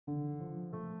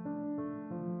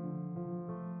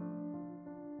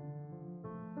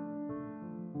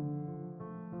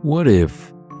What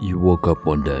if you woke up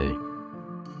one day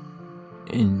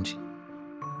and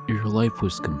your life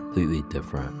was completely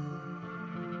different?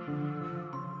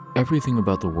 Everything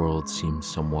about the world seems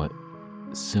somewhat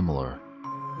similar,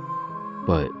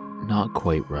 but not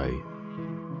quite right.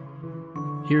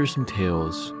 Here are some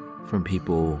tales from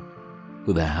people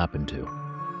who that happened to.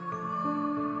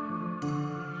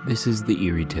 This is the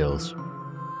Eerie Tales.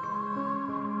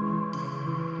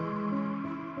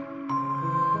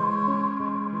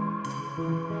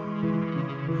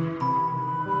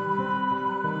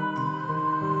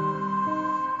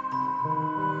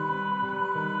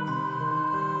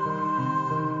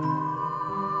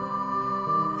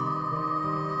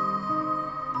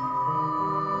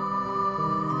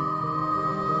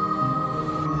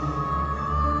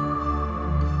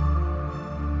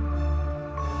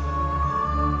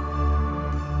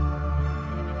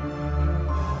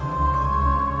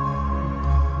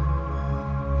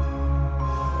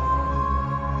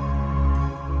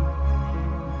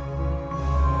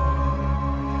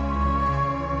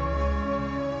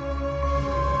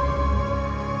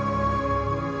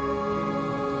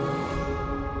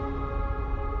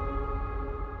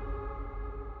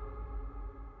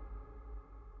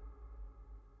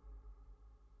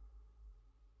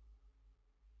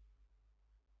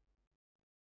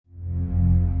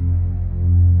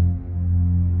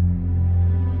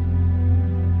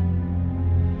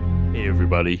 Hey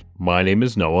everybody, my name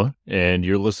is Noah, and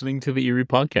you're listening to the Eerie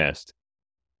Podcast.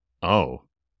 Oh,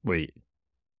 wait,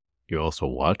 you're also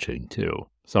watching too,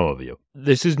 some of you.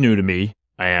 This is new to me,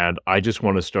 and I just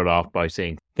want to start off by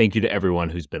saying thank you to everyone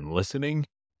who's been listening.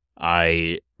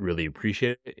 I really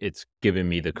appreciate it. It's given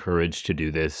me the courage to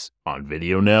do this on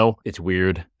video now. It's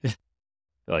weird.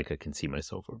 Like I can see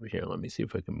myself over here. Let me see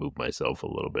if I can move myself a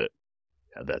little bit.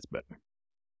 Yeah, that's better.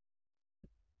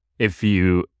 If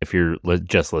you're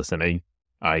just listening,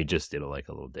 I just did a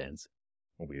little dance,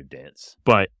 a weird dance.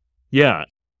 But yeah,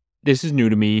 this is new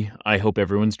to me. I hope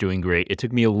everyone's doing great. It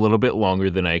took me a little bit longer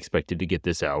than I expected to get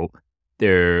this out.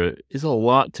 There is a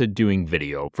lot to doing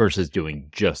video versus doing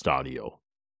just audio.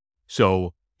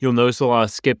 So you'll notice a lot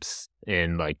of skips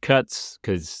and cuts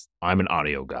because I'm an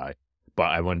audio guy, but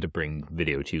I wanted to bring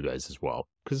video to you guys as well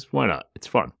because why not? It's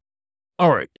fun.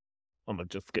 All right, I'm gonna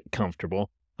just get comfortable.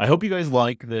 I hope you guys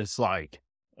like this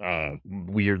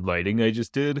weird lighting I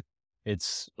just did.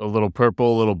 It's a little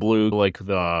purple, a little blue, like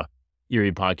the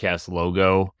Eerie Podcast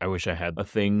logo. I wish I had a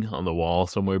thing on the wall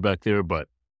somewhere back there, but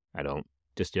I don't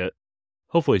just yet.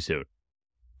 Hopefully soon.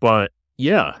 But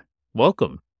yeah,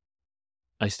 welcome.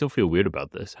 I still feel weird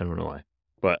about this. I don't know why.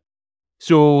 But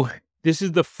so this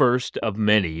is the first of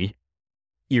many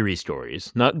eerie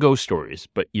stories, not ghost stories,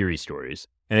 but eerie stories.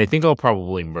 And I think I'll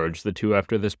probably merge the two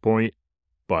after this point.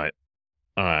 But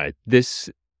this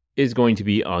is going to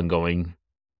be ongoing,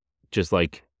 just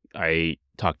like I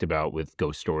talked about with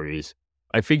ghost stories.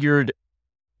 I figured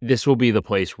this will be the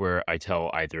place where I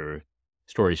tell either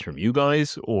stories from you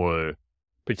guys or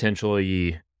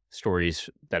potentially stories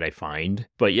that I find.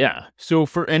 But yeah, so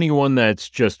for anyone that's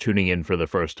just tuning in for the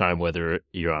first time, whether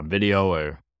you're on video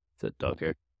or... Is that dog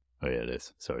hair? Oh yeah, it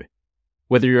is. Sorry.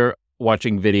 Whether you're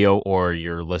watching video or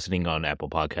you're listening on Apple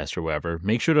Podcasts or wherever,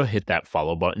 make sure to hit that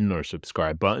follow button or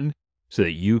subscribe button so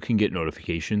that you can get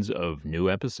notifications of new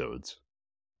episodes.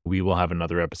 We will have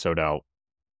another episode out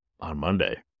on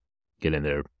Monday. Get in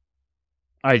there.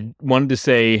 I wanted to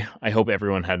say I hope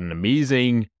everyone had an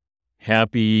amazing,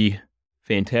 happy,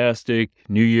 fantastic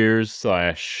New Year's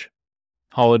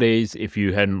 / holidays. If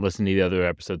you hadn't listened to the other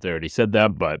episodes, I already said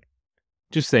that, but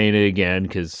just saying it again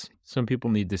because some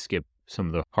people need to skip some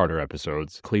of the harder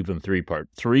episodes. Cleveland 3 Part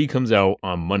 3 comes out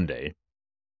on Monday,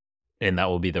 and that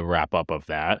will be the wrap-up of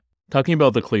that. Talking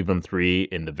about the Cleveland 3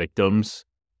 and the victims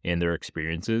and their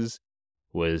experiences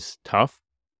was tough,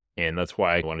 and that's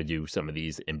why I want to do some of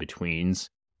these in-betweens,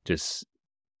 just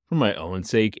for my own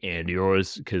sake and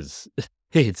yours, because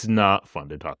it's not fun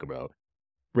to talk about.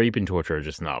 Rape and torture are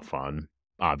just not fun,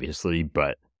 obviously,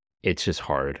 but it's just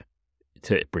hard.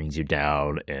 It brings you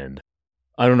down, and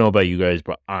I don't know about you guys,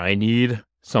 but I need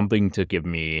something to give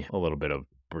me a little bit of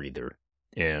breather.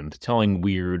 And telling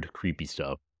weird, creepy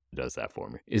stuff does that for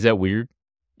me. Is that weird?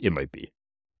 It might be.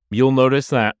 You'll notice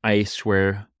that I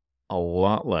swear a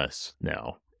lot less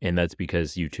now. And that's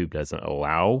because YouTube doesn't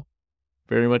allow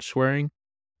very much swearing.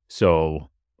 So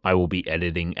I will be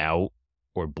editing out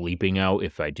or bleeping out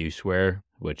if I do swear,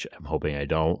 which I'm hoping I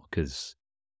don't, because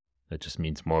that just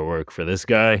means more work for this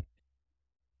guy.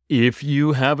 If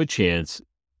you have a chance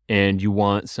and you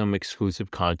want some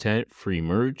exclusive content, free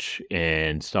merch,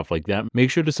 and stuff like that, make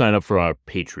sure to sign up for our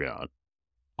Patreon.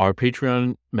 Our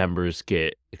Patreon members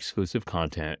get exclusive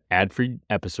content, ad-free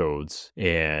episodes,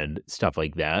 and stuff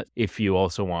like that. If you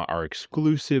also want our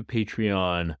exclusive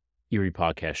Patreon Eerie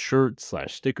Podcast shirts /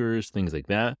 stickers, things like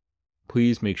that,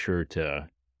 please make sure to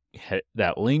hit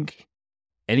that link.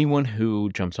 Anyone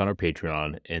who jumps on our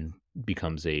Patreon and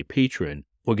becomes a patron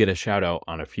will get a shout out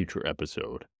on a future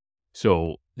episode.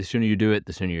 So the sooner you do it,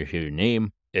 the sooner you hear your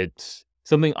name. It's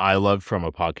something I loved from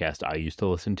a podcast I used to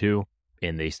listen to,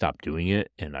 and they stopped doing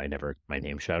it, and I never my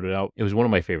name shouted out. It was one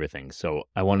of my favorite things. So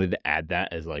I wanted to add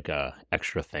that as like a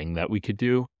extra thing that we could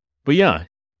do. But yeah,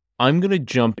 I'm going to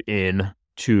jump in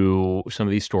to some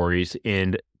of these stories.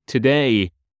 And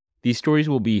today, these stories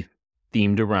will be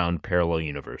themed around parallel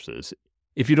universes.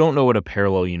 If you don't know what a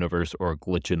parallel universe or a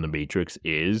glitch in the matrix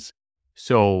is,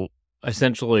 so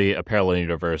essentially a parallel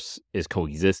universe is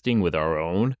coexisting with our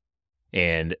own.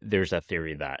 And there's a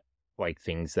theory that like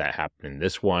things that happen in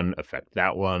this one affect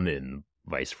that one and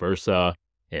vice versa.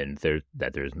 And there's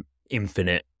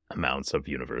infinite amounts of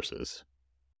universes.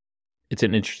 It's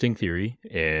an interesting theory,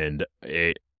 and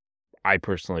I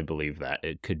personally believe that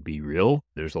it could be real.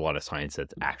 There's a lot of science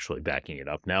that's actually backing it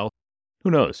up now. Who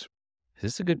knows? Is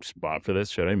this a good spot for this?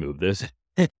 Should I move this?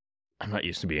 I'm not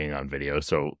used to being on video,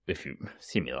 so if you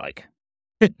see me like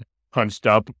hunched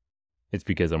up, it's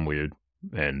because I'm weird,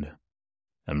 and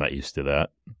I'm not used to that.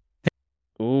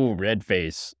 Ooh, red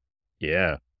face.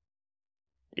 Yeah.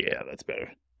 Yeah, that's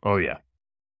better. Oh, yeah.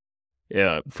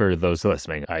 Yeah, for those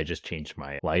listening, I just changed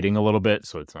my lighting a little bit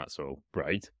so it's not so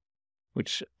bright,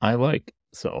 which I like.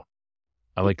 So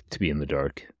I like to be in the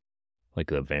dark, like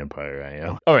the vampire I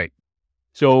am. All right.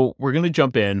 So we're going to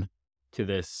jump in to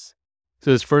this.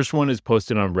 So this first one is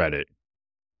posted on Reddit,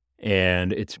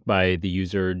 and it's by the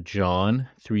user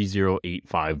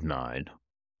John30859.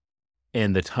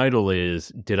 And the title is,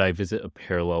 Did I Visit a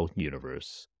Parallel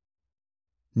Universe?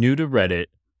 New to Reddit,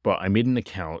 but I made an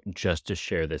account just to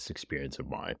share this experience of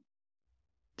mine.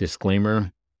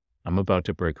 Disclaimer, I'm about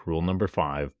to break rule number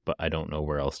 5, but I don't know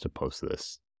where else to post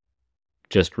this.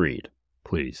 Just read,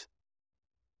 please.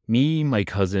 Me, my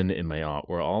cousin, and my aunt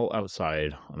were all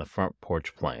outside on the front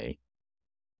porch playing.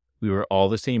 We were all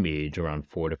the same age, around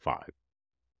 4 to 5.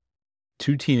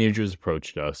 2 teenagers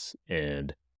approached us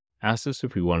and asked us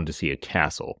if we wanted to see a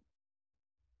castle.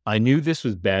 I knew this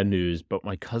was bad news, but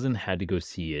my cousin had to go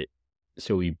see it,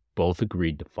 so we both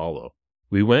agreed to follow.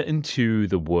 We went into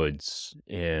the woods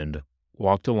and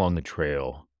walked along the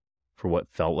trail for what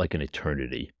felt like an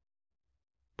eternity.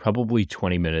 Probably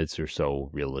 20 minutes or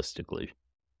so, realistically.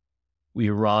 We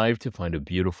arrived to find a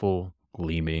beautiful,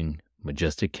 gleaming,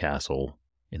 majestic castle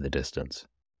in the distance.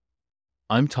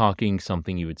 I'm talking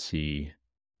something you would see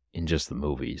in just the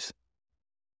movies.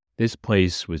 This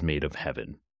place was made of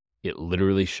heaven. It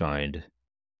literally shined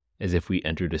as if we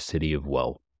entered a city of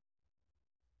wealth.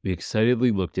 We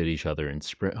excitedly looked at each other and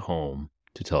sprint home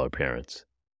to tell our parents.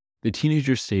 The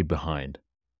teenagers stayed behind,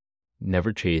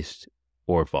 never chased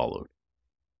or followed.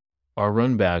 Our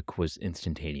run back was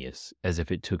instantaneous, as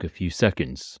if it took a few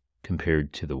seconds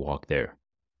compared to the walk there.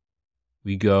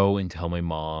 We go and tell my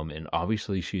mom, and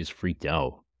obviously she is freaked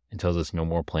out and tells us no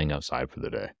more playing outside for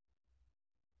the day.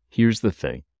 Here's the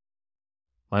thing.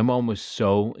 My mom was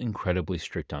so incredibly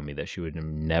strict on me that she would have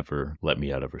never let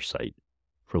me out of her sight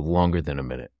for longer than a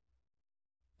minute.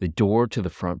 The door to the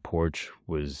front porch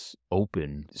was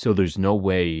open, so there's no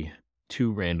way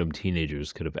 2 random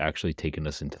teenagers could have actually taken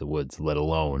us into the woods, let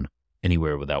alone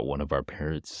anywhere without one of our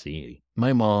parents seeing.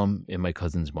 My mom and my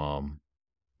cousin's mom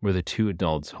were the 2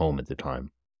 adults home at the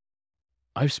time.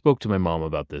 I've spoke to my mom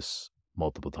about this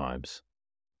multiple times.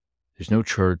 There's no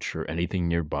church or anything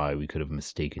nearby we could have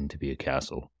mistaken to be a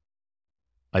castle.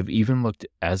 I've even looked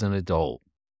as an adult.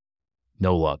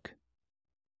 No luck.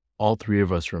 All 3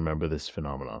 of us remember this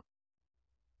phenomenon.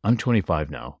 I'm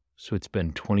 25 now, so it's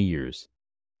been 20 years.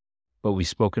 But we've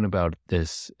spoken about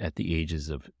this at the ages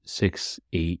of 6,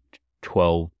 8,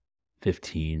 12,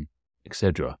 15,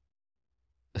 etc.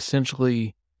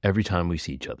 Essentially, every time we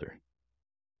see each other.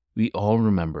 We all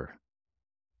remember.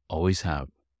 Always have.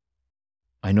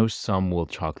 I know some will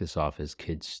chalk this off as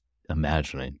kids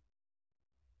imagining,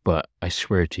 but I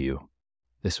swear to you,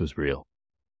 this was real.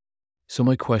 So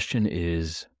my question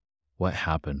is, what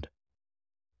happened?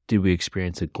 Did we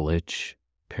experience a glitch,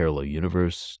 parallel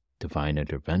universe, divine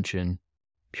intervention,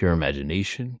 pure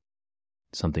imagination,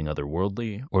 something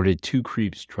otherworldly, or did 2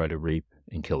 creeps try to rape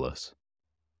and kill us?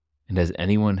 And has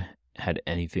anyone had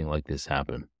anything like this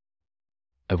happen?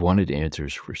 I've wanted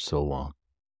answers for so long.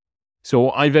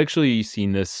 So I've actually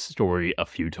seen this story a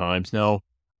few times now,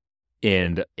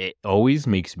 and it always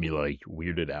makes me like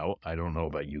weirded out. I don't know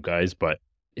about you guys, but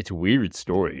it's a weird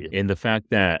story. And the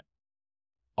fact that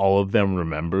all of them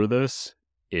remember this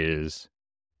is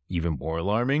even more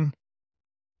alarming.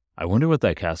 I wonder what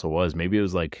that castle was. Maybe it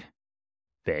was like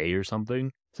Fae or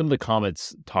something. Some of the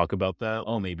comments talk about that.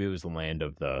 Oh, maybe it was the land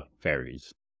of the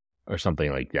fairies or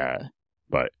something like that.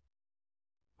 But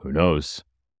who knows?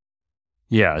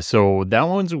 Yeah, so that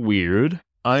one's weird.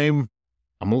 I'm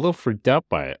a little freaked out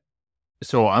by it.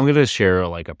 So I'm gonna share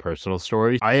like a personal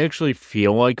story. I actually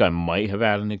feel like I might have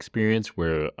had an experience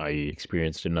where I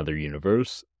experienced another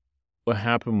universe. What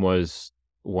happened was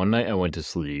one night I went to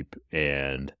sleep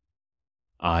and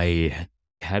I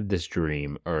had this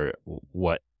dream, or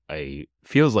what I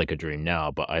feels like a dream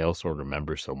now, but I also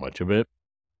remember so much of it.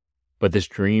 But this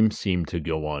dream seemed to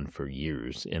go on for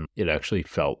years, and it actually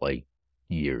felt like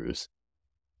years.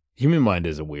 Human mind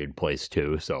is a weird place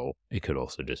too, so it could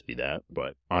also just be that.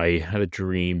 But I had a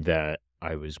dream that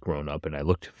I was grown up and I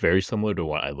looked very similar to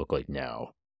what I look like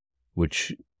now,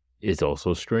 which is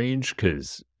also strange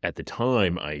because at the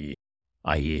time I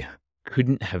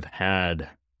couldn't have had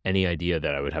any idea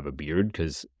that I would have a beard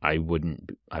because I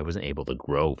wasn't able to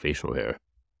grow facial hair.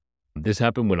 This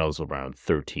happened when I was around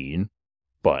 13,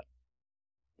 but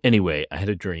anyway, I had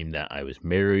a dream that I was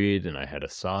married and I had a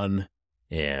son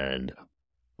and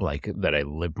like that I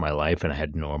lived my life and I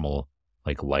had normal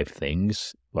like life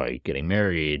things like getting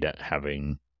married,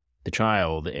 having the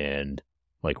child and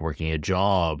like working a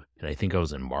job. And I think I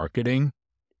was in marketing.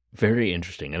 Very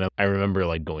interesting. And I remember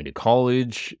like going to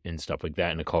college and stuff like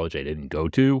that in a college I didn't go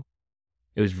to.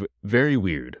 It was very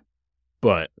weird.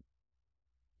 But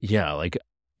yeah, like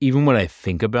even when I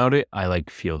think about it, I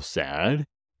like feel sad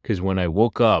because when I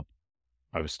woke up,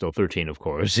 I was still 13, of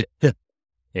course.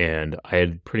 And I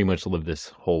had pretty much lived this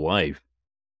whole life.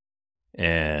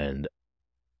 And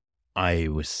I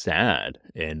was sad.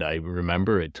 And I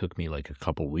remember it took me like a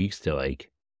couple weeks to like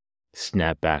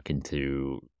snap back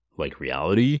into like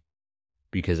reality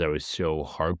because I was so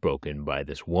heartbroken by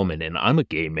this woman. And I'm a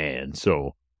gay man.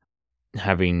 So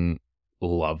having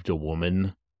loved a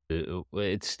woman,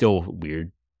 it's still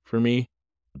weird for me.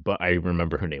 But I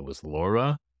remember her name was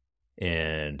Laura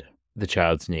and the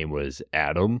child's name was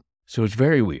Adam. So it's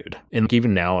very weird. And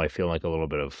even now, I feel like a little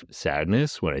bit of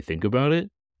sadness when I think about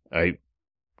it. I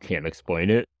can't explain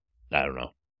it. I don't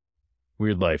know.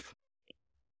 Weird life.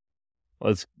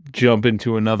 Let's jump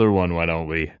into another one, why don't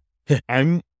we?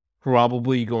 I'm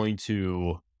probably going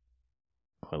to.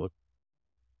 Oh, I look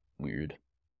weird.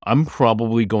 I'm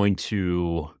probably going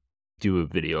to do a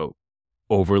video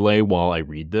overlay while I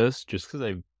read this just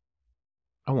because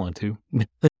I want to.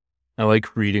 I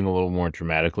like reading a little more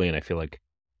dramatically, and I feel like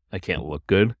I can't look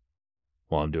good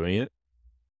while I'm doing it,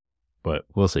 but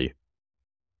we'll see.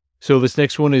 So this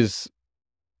next one is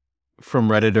from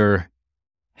Redditor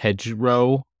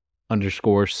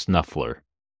hedgerow_snuffler.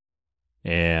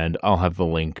 And I'll have the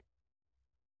link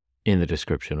in the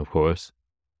description, of course.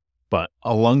 But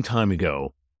a long time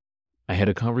ago, I had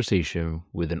a conversation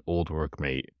with an old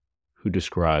workmate who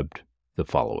described the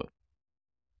following.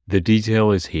 The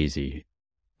detail is hazy,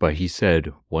 but he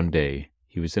said one day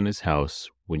he was in his house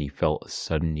when he felt a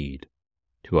sudden need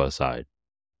to go outside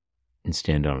and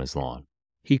stand on his lawn.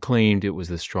 He claimed it was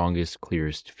the strongest,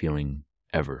 clearest feeling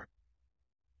ever.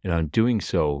 And on doing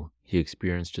so, he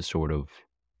experienced a sort of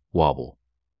wobble.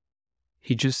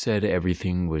 He just said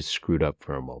everything was screwed up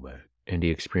for a moment, and he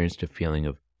experienced a feeling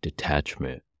of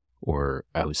detachment or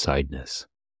outsideness.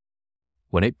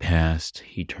 When it passed,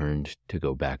 he turned to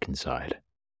go back inside.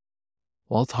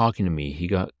 While talking to me, he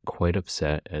got quite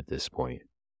upset at this point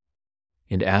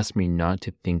and asked me not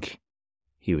to think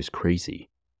he was crazy.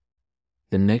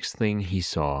 The next thing he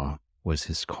saw was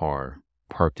his car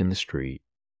parked in the street.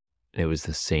 It was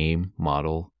the same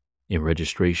model and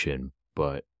registration,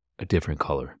 but a different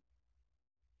color.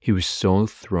 He was so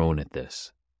thrown at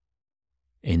this.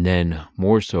 And then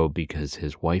more so because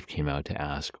his wife came out to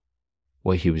ask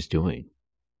what he was doing.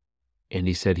 And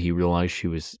he said he realized she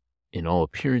was, in all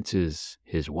appearances,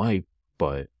 his wife,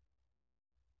 but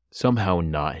somehow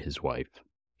not his wife.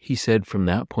 He said from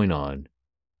that point on,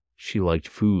 she liked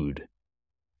food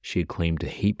she had claimed to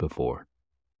hate before,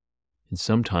 and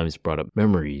sometimes brought up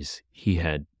memories he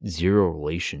had zero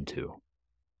relation to.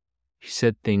 He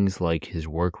said things like his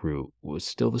work route was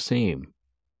still the same,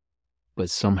 but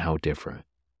somehow different.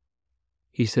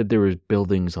 He said there were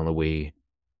buildings on the way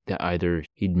that either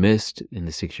he'd missed in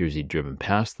the 6 years he'd driven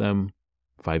past them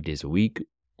 5 days a week,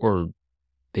 or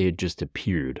they had just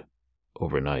appeared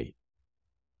overnight.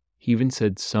 He even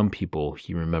said some people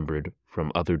he remembered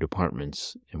from other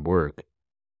departments and work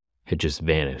had just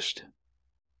vanished,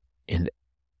 and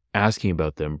asking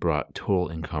about them brought total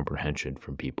incomprehension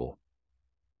from people.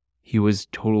 He was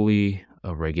totally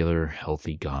a regular,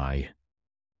 healthy guy,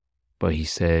 but he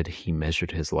said he measured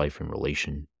his life in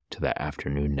relation to that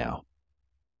afternoon now.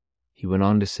 He went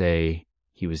on to say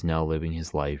he was now living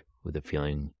his life with a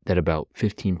feeling that about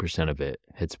 15% of it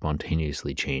had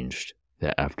spontaneously changed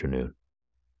that afternoon.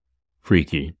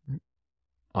 Freaky.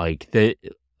 Like, the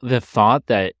thought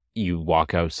that you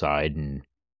walk outside and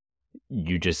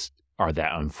you just are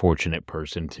that unfortunate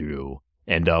person to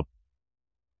end up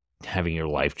having your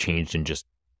life changed and just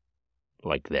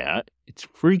like that, it's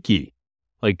freaky.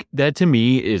 Like, that to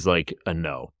me is like a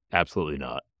no. Absolutely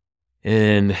not.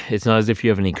 And it's not as if you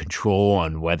have any control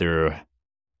on whether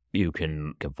you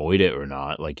can avoid it or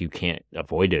not. Like, you can't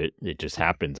avoid it. It just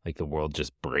happens. Like, the world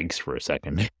just breaks for a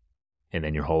second and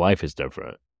then your whole life is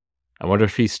different. I wonder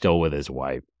if he's still with his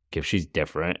wife. If she's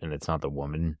different and it's not the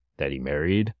woman that he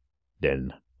married,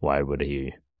 then why would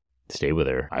he stay with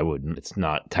her? I wouldn't. It's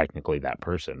not technically that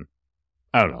person.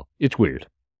 I don't know. It's weird.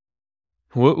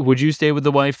 Would you stay with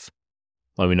the wife?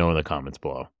 Let me know in the comments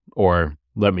below. Or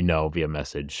let me know via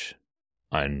message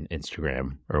on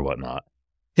Instagram or whatnot.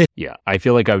 Yeah, I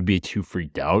feel like I would be too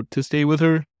freaked out to stay with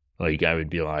her. Like, I would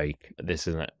be like, this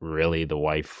isn't really the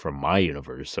wife from my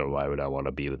universe, so why would I want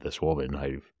to be with this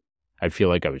woman? I'd feel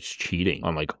like I was cheating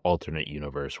on, like, alternate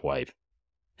universe wife.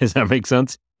 Does that make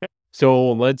sense?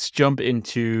 So let's jump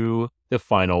into the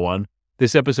final one.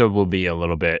 This episode will be a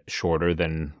little bit shorter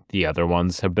than the other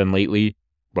ones have been lately,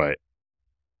 but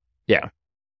yeah.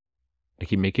 I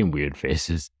keep making weird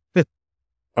faces.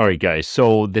 All right, guys,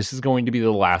 so this is going to be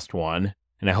the last one,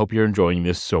 and I hope you're enjoying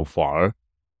this so far.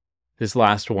 This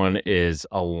last one is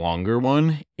a longer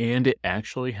one, and it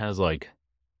actually has, like,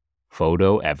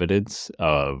 photo evidence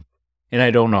of, and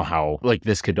I don't know how, like,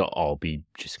 this could all be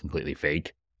just completely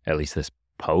fake, at least this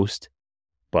post,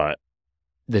 but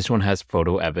this one has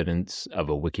photo evidence of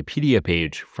a Wikipedia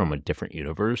page from a different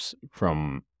universe,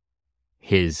 from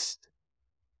his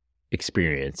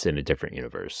experience in a different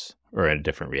universe, or in a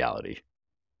different reality.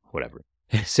 Whatever.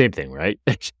 Same thing, right?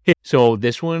 So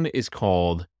this one is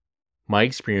called My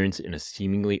Experience in a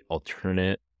Seemingly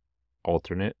Alternate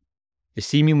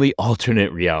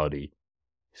Reality.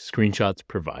 Screenshots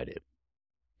provided.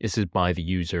 This is by the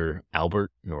user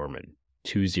Albert Norman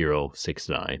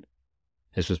 2069.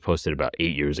 This was posted about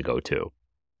 8 years ago too.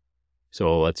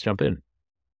 So let's jump in.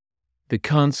 The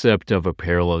concept of a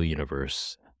parallel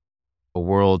universe, a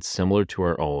world similar to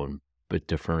our own but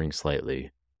differing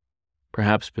slightly,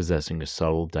 perhaps possessing a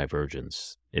subtle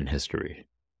divergence in history,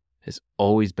 has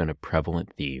always been a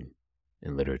prevalent theme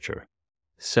in literature.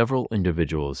 Several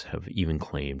individuals have even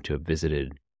claimed to have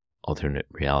visited alternate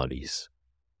realities,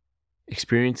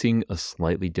 experiencing a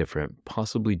slightly different,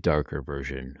 possibly darker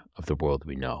version of the world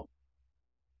we know.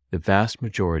 The vast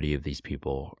majority of these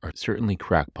people are certainly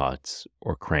crackpots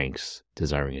or cranks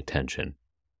desiring attention.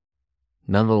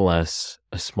 Nonetheless,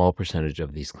 a small percentage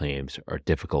of these claims are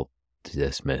difficult to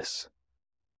dismiss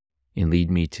and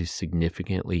lead me to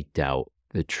significantly doubt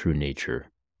the true nature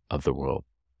of the world.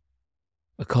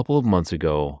 A couple of months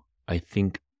ago, I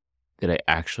think that I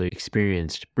actually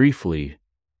experienced briefly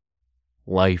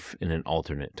life in an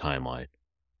alternate timeline.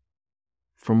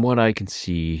 From what I can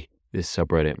see, this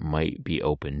subreddit might be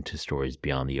open to stories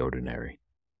beyond the ordinary,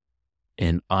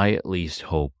 and I at least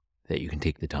hope that you can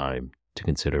take the time to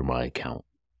consider my account.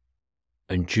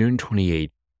 On June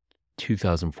 28,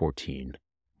 2014,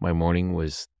 my morning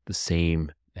was the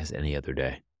same as any other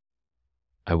day.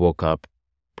 I woke up,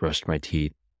 brushed my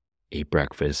teeth, ate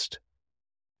breakfast,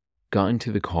 got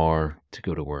into the car to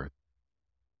go to work.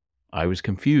 I was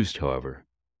confused, however.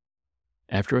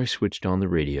 After I switched on the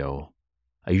radio,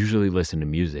 I usually listen to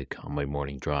music on my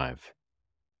morning drive,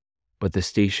 but the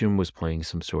station was playing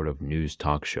some sort of news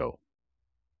talk show.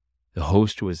 The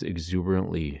host was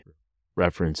exuberantly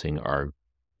referencing our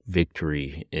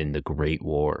victory in the Great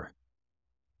War,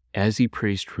 as he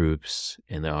praised troops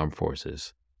and the armed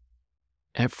forces.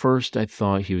 At first, I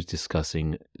thought he was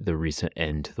discussing the recent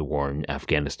end to the war in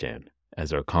Afghanistan,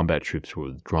 as our combat troops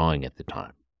were withdrawing at the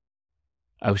time.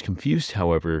 I was confused,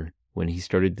 however, when he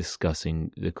started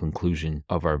discussing the conclusion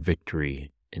of our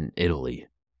victory in Italy,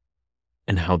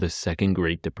 and how the Second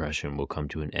Great Depression will come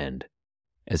to an end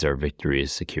as our victory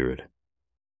is secured.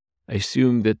 I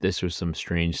assumed that this was some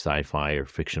strange sci-fi or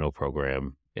fictional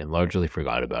program and largely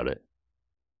forgot about it.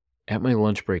 At my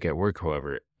lunch break at work,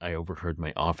 however, I overheard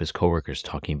my office coworkers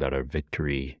talking about our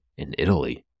victory in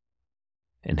Italy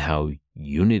and how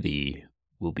unity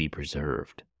will be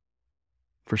preserved.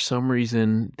 For some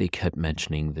reason, they kept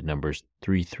mentioning the numbers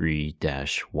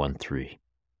 33-13.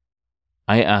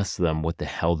 I asked them what the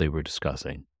hell they were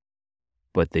discussing,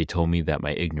 but they told me that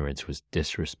my ignorance was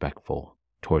disrespectful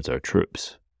towards our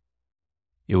troops.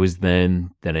 It was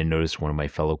then that I noticed one of my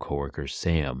fellow coworkers,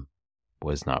 Sam,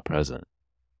 was not present.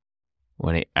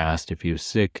 When I asked if he was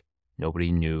sick,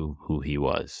 nobody knew who he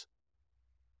was.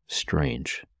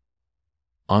 Strange.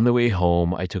 On the way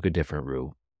home, I took a different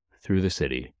route through the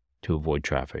city to avoid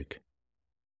traffic.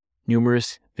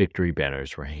 Numerous victory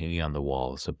banners were hanging on the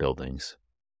walls of buildings,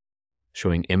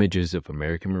 showing images of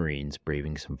American Marines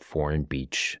braving some foreign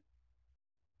beach.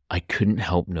 I couldn't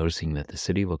help noticing that the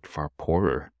city looked far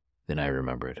poorer than I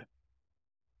remembered,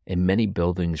 and many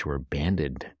buildings were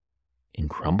abandoned and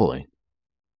crumbling.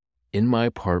 In my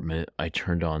apartment, I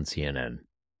turned on CNN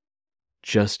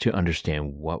just to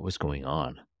understand what was going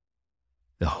on.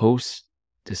 The host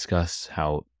discussed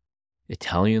how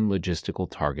Italian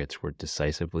logistical targets were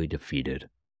decisively defeated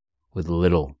with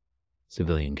little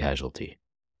civilian casualty,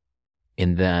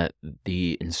 and that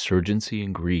the insurgency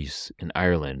in Greece and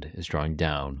Ireland is drawing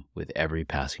down with every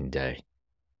passing day.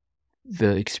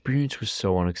 The experience was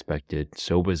so unexpected,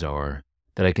 so bizarre,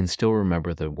 that I can still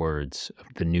remember the words of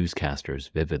the newscasters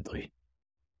vividly.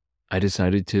 I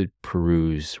decided to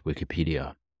peruse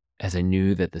Wikipedia, as I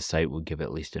knew that the site would give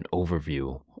at least an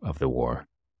overview of the war.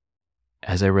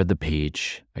 As I read the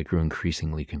page, I grew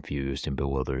increasingly confused and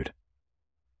bewildered.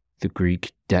 The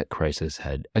Greek debt crisis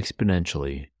had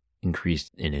exponentially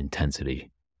increased in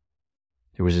intensity.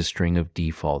 There was a string of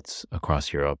defaults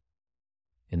across Europe,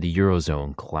 and the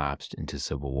Eurozone collapsed into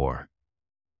civil war.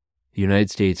 The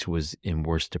United States was in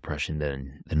worse depression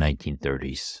than the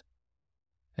 1930s.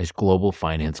 As global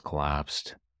finance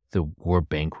collapsed, the war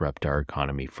bankrupted our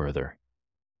economy further.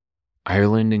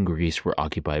 Ireland and Greece were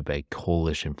occupied by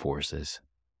coalition forces.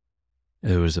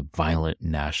 There was a violent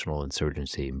national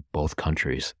insurgency in both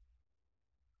countries.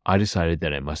 I decided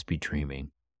that I must be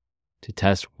dreaming. To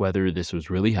test whether this was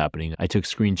really happening, I took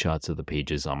screenshots of the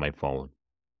pages on my phone.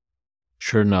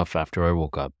 Sure enough, after I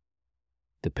woke up,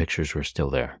 the pictures were still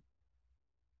there.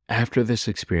 After this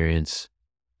experience,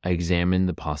 I examined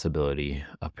the possibility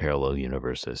of parallel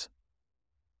universes.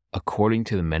 According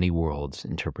to the many worlds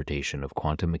interpretation of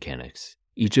quantum mechanics,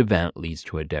 each event leads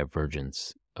to a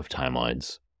divergence of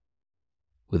timelines,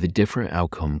 with a different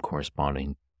outcome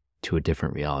corresponding to a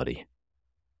different reality.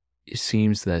 It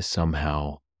seems that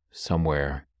somehow,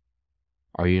 somewhere,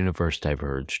 our universe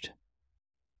diverged,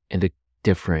 and a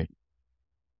different,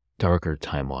 darker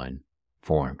timeline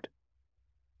formed.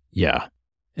 Yeah.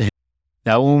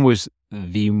 That one was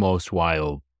the most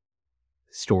wild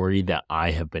story that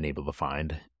I have been able to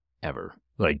find ever.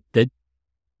 Like, that,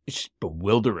 it's just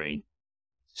bewildering.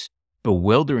 It's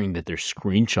bewildering that there's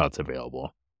screenshots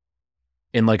available.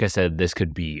 And like I said, this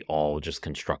could be all just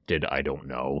constructed. I don't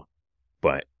know.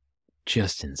 But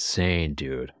just insane,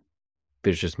 dude.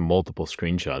 There's just multiple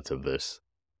screenshots of this.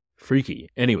 Freaky.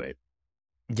 Anyway.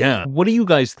 Yeah. What do you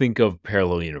guys think of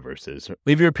parallel universes?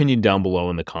 Leave your opinion down below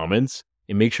in the comments.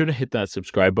 And make sure to hit that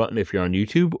subscribe button if you're on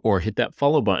YouTube, or hit that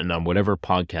follow button on whatever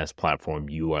podcast platform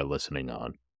you are listening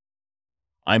on.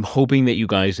 I'm hoping that you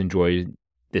guys enjoyed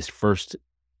this first,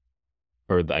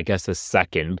 or I guess the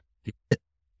second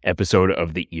episode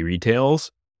of the Eerie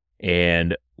Tales.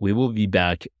 And we will be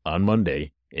back on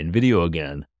Monday in video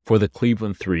again for the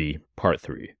Cleveland 3 Part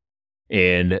 3.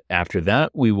 And after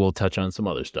that, we will touch on some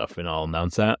other stuff, and I'll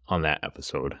announce that on that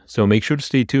episode. So make sure to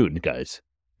stay tuned, guys.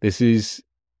 This is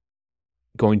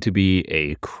going to be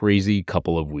a crazy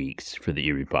couple of weeks for the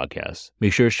Eerie Podcast.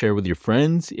 Make sure to share with your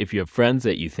friends. If you have friends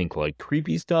that you think like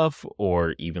creepy stuff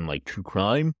or even like true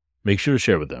crime, make sure to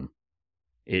share with them.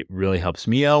 It really helps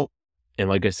me out. And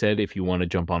like I said, if you want to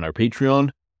jump on our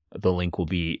Patreon, the link will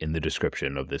be in the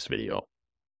description of this video.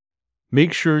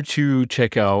 Make sure to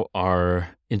check out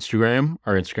our Instagram.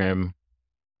 Our Instagram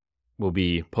will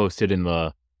be posted in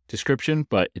the description,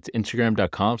 but it's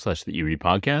instagram.com/the Eerie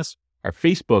Podcast. Our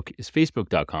Facebook is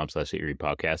facebook.com/the Eerie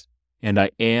Podcast. And I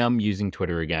am using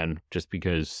Twitter again, just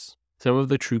because some of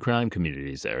the true crime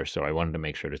community is there. So I wanted to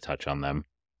make sure to touch on them.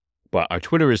 But our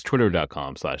Twitter is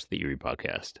twitter.com/the Eerie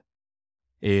Podcast.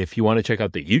 If you want to check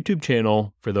out the YouTube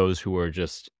channel, for those who are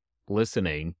just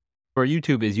listening, our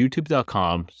YouTube is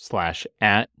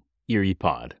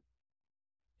youtube.com/@EeriePod.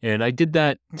 And I did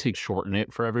that to shorten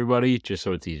it for everybody, just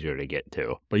so it's easier to get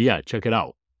to. But yeah, check it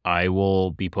out. I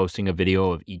will be posting a video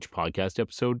of each podcast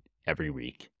episode every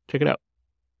week. Check it out.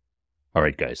 All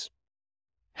right, guys.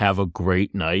 Have a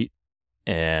great night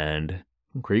and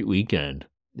great weekend.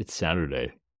 It's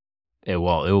Saturday.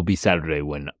 Well, it will be Saturday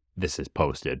when this is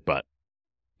posted, but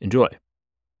enjoy.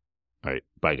 All right,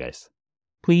 bye, guys.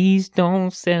 Please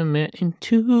don't send me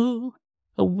into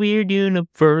a weird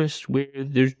universe where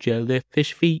there's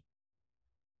jellyfish feet.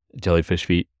 Jellyfish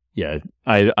feet? Yeah,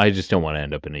 I just don't want to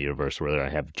end up in a universe where I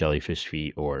have jellyfish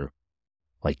feet or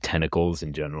like tentacles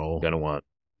in general. I don't want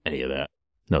any of that.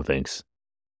 No thanks.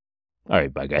 All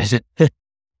right, bye, guys.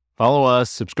 Follow us,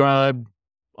 subscribe,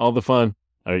 all the fun.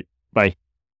 All right, bye.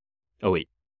 Oh, wait.